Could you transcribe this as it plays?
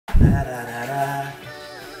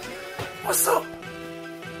What's up?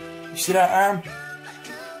 You see that arm?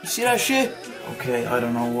 You see that shit? Okay, I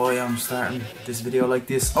don't know why I'm starting this video like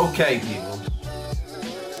this. Okay, people.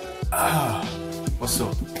 What's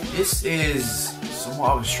up? This is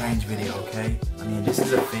somewhat of a strange video, okay? I mean, this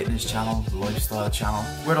is a fitness channel, lifestyle channel.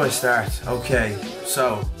 Where do I start? Okay,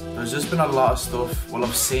 so there's just been a lot of stuff. Well,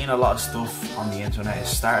 I've seen a lot of stuff on the internet. It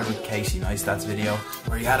started with Casey Neistat's video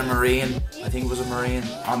where he had a Marine, I think it was a Marine,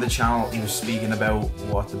 on the channel. He was speaking about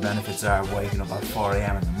what the benefits are of waking up at 4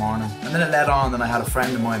 AM in the morning. And then it led on, and I had a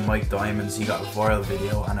friend of mine, Mike Diamonds, he got a viral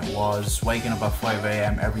video, and it was waking up at 5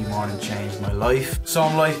 AM every morning changed my life. So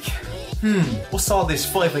I'm like, what's all this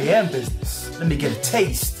 5 AM business? Let me get a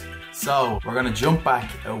taste. So we're gonna jump back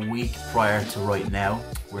a week prior to right now,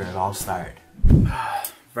 where it all started.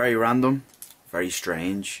 Very random, very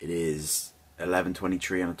strange. It is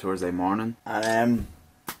 11:23 on a Thursday morning, and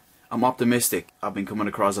I'm optimistic. I've been coming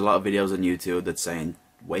across a lot of videos on YouTube that's saying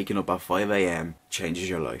waking up at 5 AM changes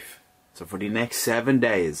your life. So for the next 7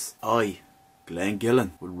 days, I, Glen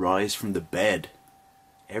Gillen, would rise from the bed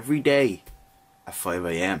every day at 5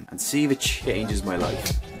 AM and see if it changes my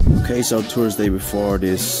life. Okay, so Thursday before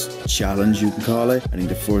this challenge, you can call it, I think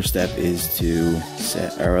the first step is to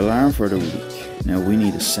set our alarm for the week. Now we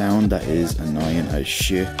need a sound that is annoying as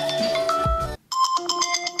shit.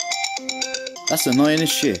 That's annoying as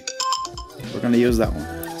shit. We're gonna use that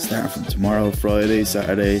one. Starting from tomorrow, Friday,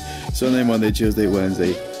 Saturday, Sunday, Monday, Tuesday,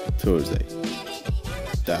 Wednesday, Thursday.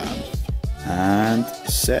 Damn. And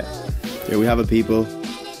set. There we have it, people.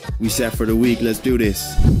 We set for the week, let's do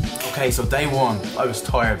this. Okay, so day one, I was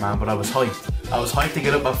tired, man, but I was hyped. I was hyped to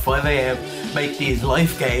get up at 5 AM, make these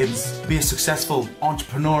life gains, be a successful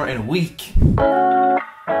entrepreneur in a week.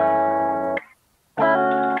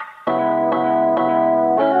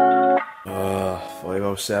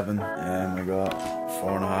 5:07, and I got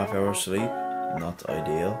 4.5 hours sleep. Not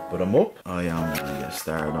ideal, but I'm up. I am gonna get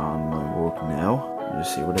started on my work now.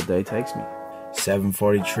 Just see where the day takes me.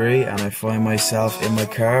 7:43, and I find myself in my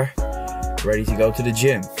car, ready to go to the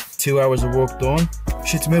gym. 2 hours of work done,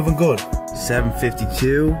 shit's moving good.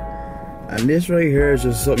 7:52, and this right here is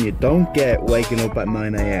just something you don't get waking up at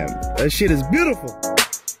 9 AM. That shit is beautiful.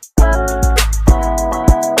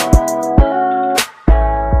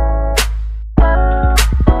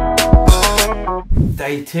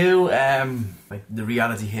 Day two, like the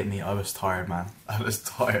reality hit me. I was tired, man. I was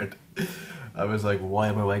tired. I was like, why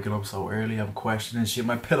am I waking up so early? I'm questioning shit.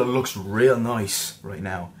 My pillow looks real nice right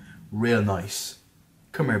now. Real nice.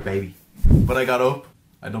 Come here, baby. But I got up.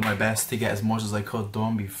 I done my best to get as much as I could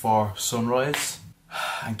done before sunrise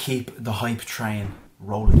and keep the hype train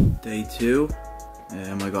rolling. Day two.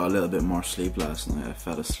 I got a little bit more sleep last night. I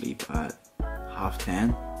fell asleep at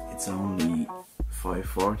 10:30. It's only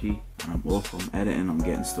 5:40 and I'm up, I'm editing, I'm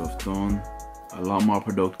getting stuff done. A lot more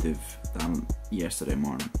productive than yesterday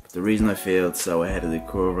morning. But the reason I feel so ahead of the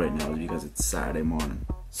curve right now is because it's Saturday morning.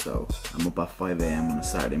 So I'm up at 5 AM on a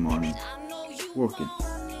Saturday morning working.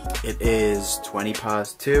 It is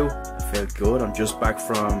 2:20. I feel good. I'm just back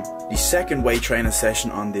from the second weight training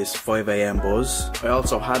session on this 5 AM buzz. I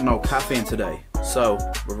also had no caffeine today, so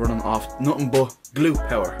we're running off nothing but glute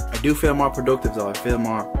power. I do feel more productive though. I feel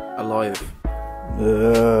more alive.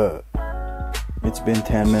 It's been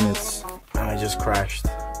 10 minutes and I just crashed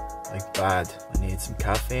like bad. I need some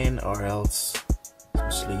caffeine or else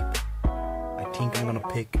some sleep. I think I'm gonna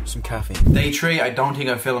pick some caffeine. Day three, I don't think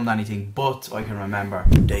I filmed anything, but I can remember.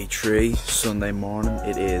 Day three, Sunday morning,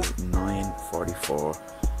 it is 9:44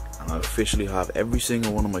 and I officially have every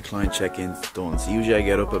single one of my client check-ins done. So usually I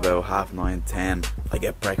get up about 9:30, 10. I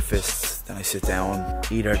get breakfast, then I sit down,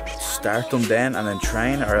 either start them then and then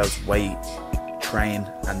train, or else wait, train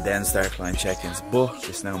and then start client check-ins. But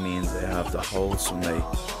this now means I have the whole Sunday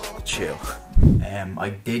to chill. I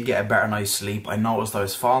did get a better night's sleep. I noticed I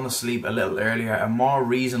was falling asleep a little earlier, a more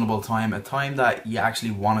reasonable time, a time that you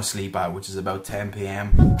actually want to sleep at, which is about 10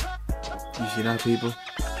 PM. You see that, people?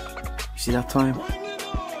 You see that time?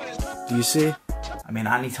 Do you see? I mean,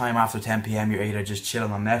 any time after 10 PM you're either just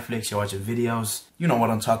chilling on Netflix, you're watching videos. You know what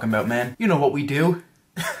I'm talking about, man. You know what we do.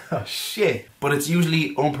 Oh shit. But it's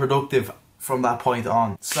usually unproductive from that point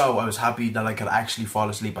on. So I was happy that I could actually fall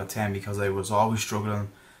asleep at 10 because I was always struggling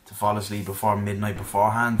to fall asleep before midnight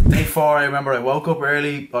beforehand. Day four, I remember I woke up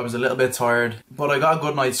early. I was a little bit tired, but I got a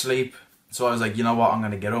good night's sleep. So I was like, you know what, I'm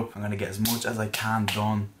gonna get up. I'm gonna get as much as I can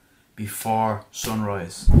done before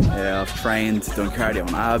sunrise. Yeah, I've trained, done cardio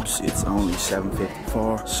on abs. It's only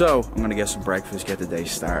 7:54. So I'm gonna get some breakfast, get the day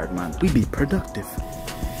started, man. We be productive.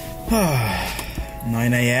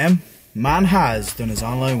 9 AM. Man has done his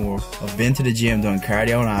online work. I've been to the gym, done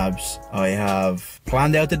cardio and abs. I have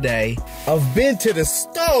planned out the day. I've been to the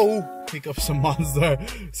stove, pick up some Monster,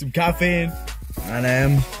 some caffeine,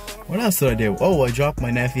 and what else did I do? Oh, I dropped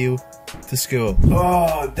my nephew to school.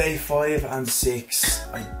 Oh, day 5 and 6.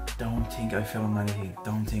 I don't think I filmed anything.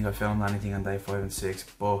 Don't think I filmed anything on day 5 and 6,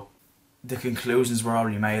 but the conclusions were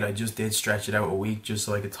already made. I just did stretch it out a week just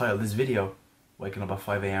so I could title this video waking up at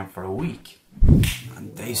 5 AM for a week.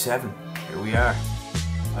 And day 7, here we are.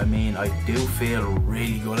 I mean, I do feel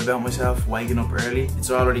really good about myself waking up early. It's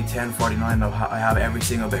already 10:49. I have every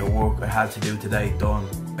single bit of work I had to do today done.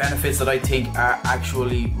 Benefits that I think are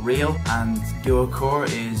actually real and do occur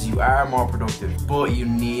is you are more productive, but you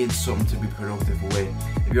need something to be productive with.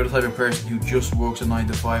 If you're the type of person who just works a 9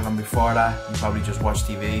 to 5 and before that you probably just watch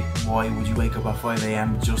TV, why would you wake up at 5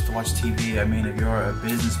 AM just to watch TV? I mean, if you're a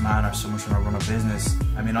businessman or someone trying to run a business,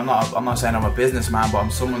 I mean, I'm not saying I'm a businessman, but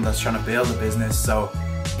I'm someone that's trying to build a business. So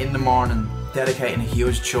in the morning, dedicating a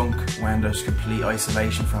huge chunk when there's complete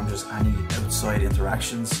isolation from just any outside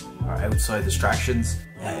interactions or outside distractions,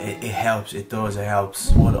 it helps. It does, it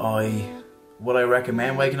helps. Would I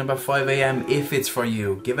recommend waking up at 5 AM? If it's for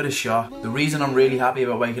you, give it a shot. The reason I'm really happy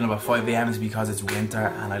about waking up at 5 AM is because it's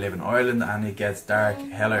winter and I live in Ireland and it gets dark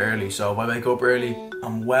hella early. So if I wake up early,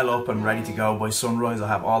 I'm well up and ready to go. By sunrise, I'll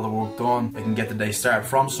have all the work done. I can get the day started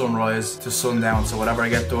from sunrise to sundown. So whatever I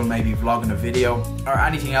get done, maybe vlogging a video or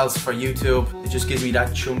anything else for YouTube, it just gives me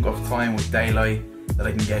that chunk of time with daylight that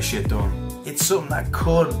I can get shit done. It's something that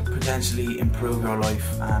could potentially improve your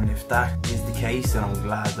life, and if that is the case, then I'm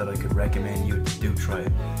glad that I could recommend you to do try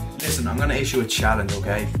it. Listen, I'm gonna issue a challenge,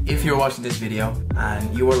 okay? If you're watching this video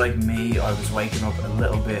and you were like me, I was waking up a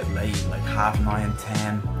little bit late, like 9:30,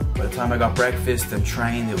 10. By the time I got breakfast and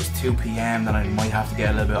trained, it was 2 PM, then I might have to get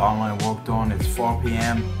a little bit of online work done. It's 4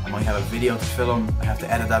 PM, I might have a video to film. I have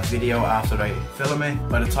to edit that video after I film it.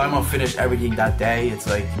 By the time I've finished everything that day, it's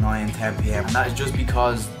like 9, 10 PM. And that is just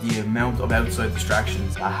because the amount of outside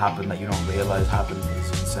distractions that happen that you don't realise happen is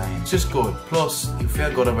insane. It's just good. Plus, you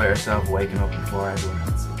feel good about yourself waking up before everyone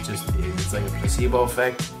else. It just is. It's like a placebo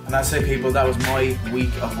effect. And that's it, people. That was my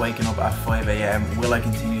week of waking up at 5 AM. Will I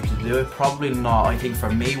continue to do it? Probably not. I think for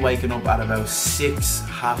me, waking up at about 6,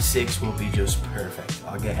 half 6 will be just perfect.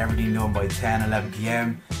 I'll get everything done by 10, 11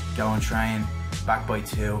 PM, go and train, back by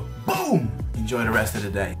 2, boom! Enjoy the rest of the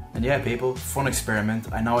day. And yeah, people, fun experiment.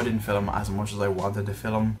 I know I didn't film as much as I wanted to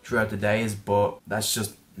film throughout the days, but that's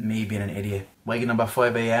just me being an idiot. Waking up at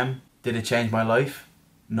 5 AM, did it change my life?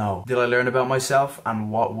 No. Did I learn about myself and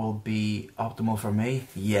what will be optimal for me?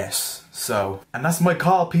 Yes. So, and that's my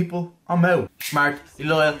call, people. I'm out. Smart,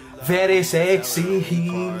 loyal, very sexy.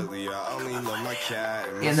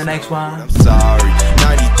 In the next one. I'm sorry.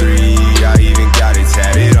 93, I even got it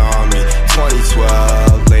tatted on me.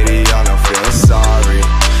 2012, lady, y'all know feeling sorry.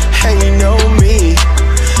 And you know me,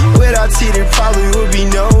 without tea there probably would be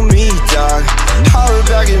no